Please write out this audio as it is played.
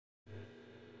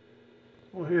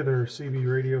Well, hey there, CB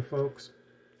Radio folks.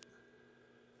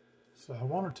 So I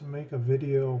wanted to make a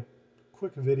video,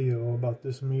 quick video about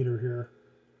this meter here.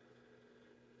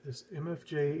 This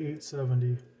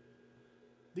MFJ-870.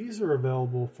 These are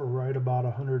available for right about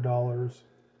 $100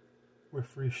 with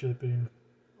free shipping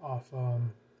off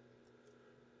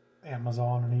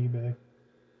Amazon and eBay.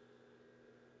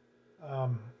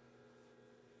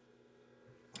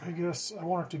 I guess I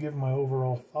wanted to give my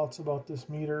overall thoughts about this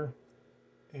meter,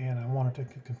 and I wanted to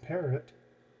compare it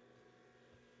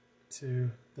to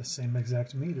the same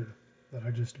exact meter that I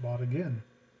just bought again.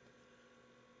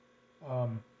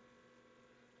 I've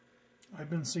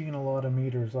been seeing a lot of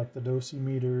meters like the DOSI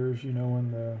meters, you know,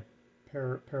 and the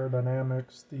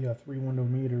Paradynamics, the 3-window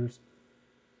meters.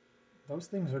 Those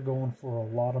things are going for a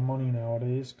lot of money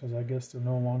nowadays because I guess they're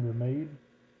no longer made.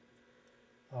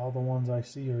 All the ones I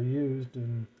see are used,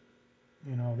 and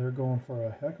you know, they're going for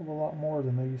a heck of a lot more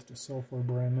than they used to sell for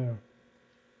brand new.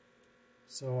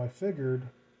 So I figured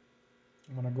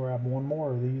I'm going to grab one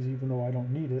more of these, even though I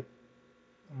don't need it.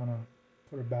 I'm going to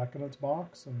put it back in its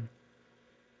box and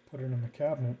put it in the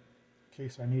cabinet in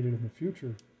case I need it in the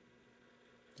future.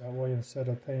 That way, instead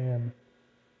of paying,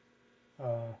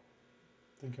 I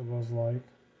think it was like,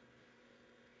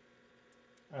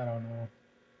 I don't know,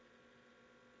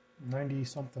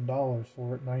 $90-something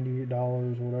for it,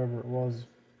 $98, whatever it was,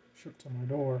 shipped to my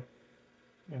door.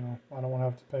 You know, I don't want to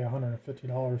have to pay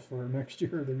 $150 for it next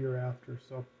year or the year after,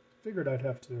 so figured I'd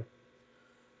have to. I'm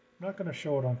not going to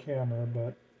show it on camera,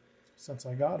 but since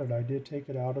I got it, I did take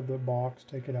it out of the box,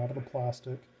 take it out of the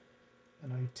plastic,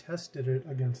 and I tested it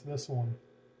against this one.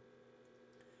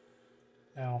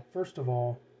 Now, first of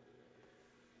all,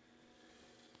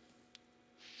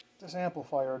 this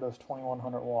amplifier does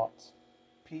 2100 watts,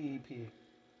 PEP.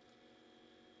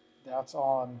 That's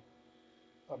on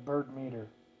a bird meter,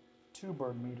 2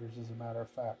 bird meters as a matter of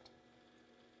fact,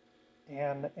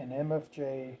 and an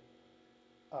MFJ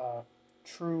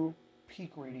true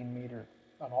peak reading meter.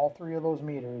 On all 3 of those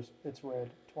meters, it's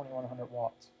read 2100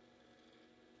 watts.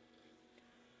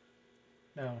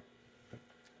 Now,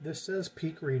 this says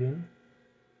peak reading,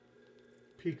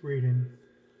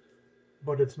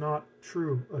 but it's not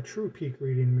a true peak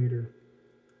reading meter.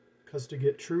 Because to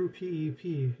get true PEP,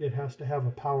 it has to have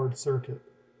a powered circuit.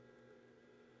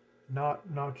 Not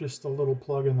just a little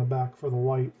plug in the back for the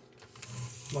light,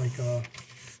 like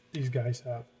these guys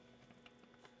have.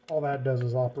 All that does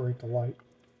is operate the light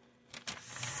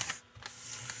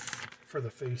for the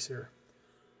face here.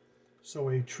 So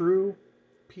a true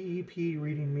PEP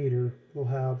reading meter will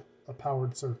have a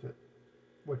powered circuit,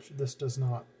 which this does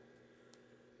not.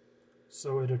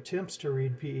 So it attempts to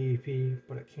read PEP,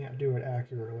 but it can't do it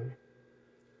accurately.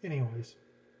 Anyways,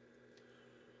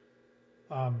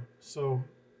 so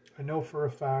I know for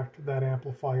a fact that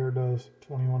amplifier does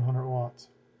 2100 watts.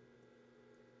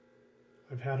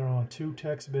 I've had it on 2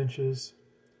 text benches.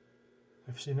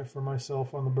 I've seen it for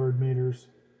myself on the bird meters,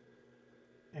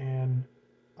 and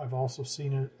I've also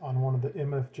seen it on one of the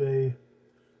MFJ,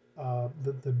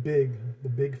 the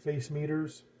big face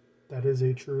meters. That is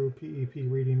a true PEP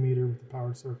reading meter with the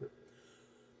powered circuit.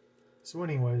 So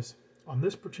anyways, on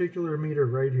this particular meter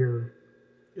right here,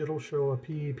 it'll show a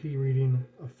PEP reading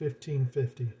of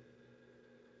 1550.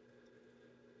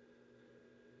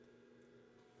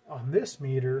 On this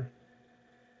meter,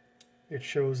 it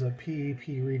shows a PEP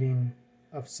reading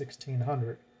of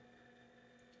 1600.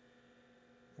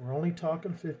 We're only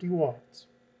talking 50 watts,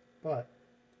 but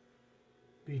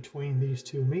between these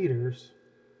 2 meters,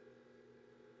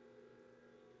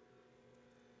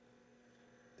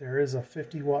 there is a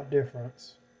 50 watt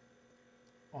difference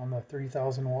on the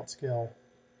 3000 watt scale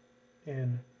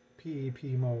in PEP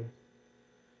mode.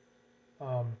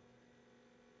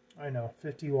 I know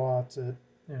 50 watts at,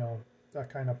 you know, that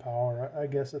kind of power, I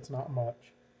guess it's not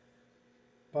much,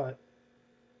 but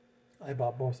I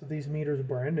bought both of these meters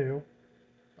brand new.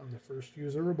 I'm the first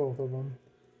user of both of them,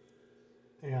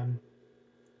 and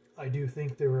I do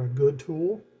think they're a good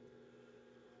tool.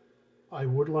 I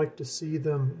would like to see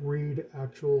them read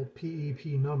actual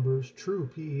PEP numbers, true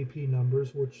PEP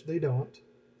numbers, which they don't.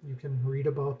 You can read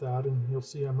about that and you'll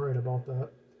see I'm right about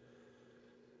that.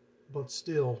 But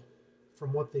still,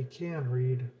 from what they can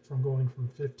read, from going from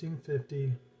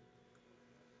 1550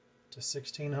 to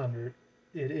 1600,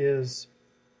 it is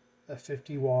a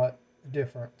 50 watt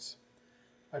difference.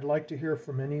 I'd like to hear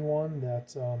from anyone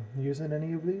that's using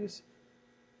any of these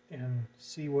and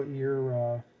see what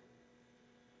your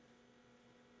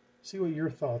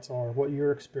thoughts are, what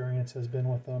your experience has been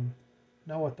with them.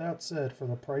 Now, with that said, for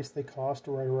the price they cost,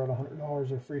 right around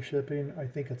 $100 of free shipping, I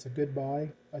think it's a good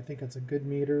buy. I think it's a good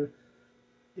meter.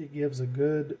 It gives a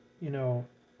good, you know,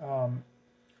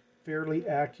 fairly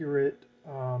accurate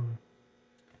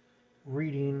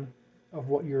reading of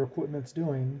what your equipment's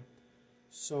doing,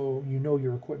 so you know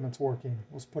your equipment's working.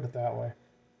 Let's put it that way.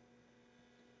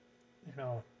 You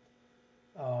know,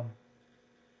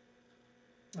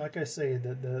 like I say,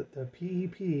 the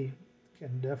PEP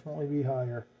can definitely be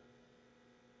higher,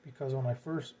 because when I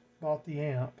first bought the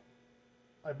amp,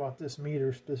 I bought this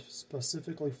meter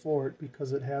specifically for it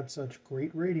because it had such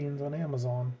great ratings on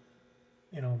Amazon.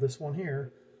 You know, this one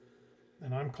here.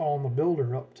 And I'm calling the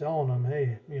builder up, telling him,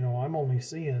 hey, you know, I'm only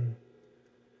seeing,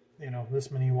 you know,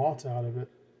 this many watts out of it.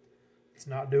 It's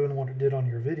not doing what it did on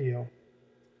your video.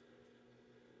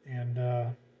 And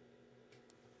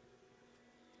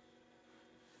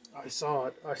I saw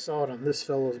it on this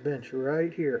fellow's bench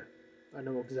right here. I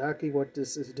know exactly what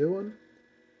this is doing.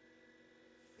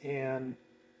 And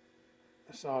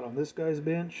I saw it on this guy's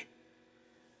bench.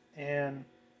 And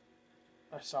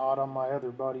I saw it on my other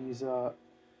buddy's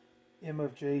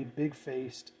MFJ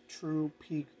big-faced true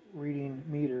peak reading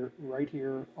meter right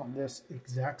here on this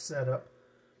exact setup,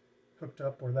 hooked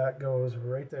up where that goes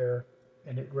right there,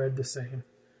 and it read the same.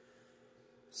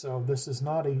 So this is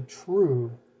not a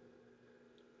true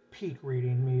peak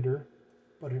reading meter,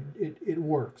 but it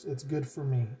works. It's good for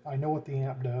me. I know what the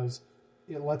amp does.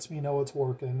 It lets me know it's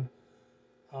working.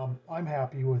 I'm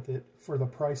happy with it. For the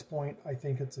price point, I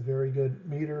think it's a very good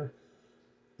meter.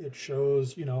 It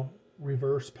shows, you know,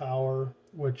 reverse power,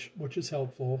 which is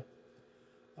helpful.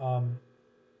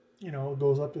 You know, it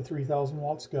goes up to 3,000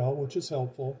 watt scale, which is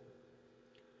helpful.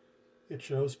 It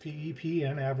shows PEP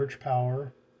and average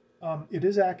power. It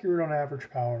is accurate on average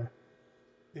power.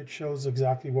 It shows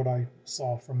exactly what I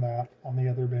saw from that on the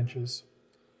other benches.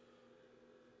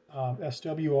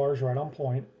 SWR is right on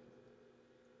point,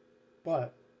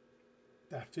 but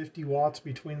that 50 watts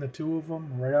between the two of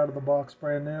them, right out of the box,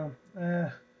 brand new,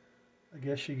 I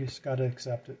guess you just got to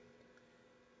accept it.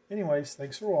 Anyways,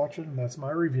 thanks for watching. That's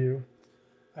my review.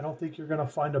 I don't think you're going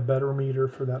to find a better meter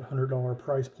for that $100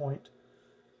 price point.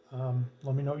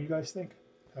 Let me know what you guys think.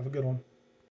 Have a good one.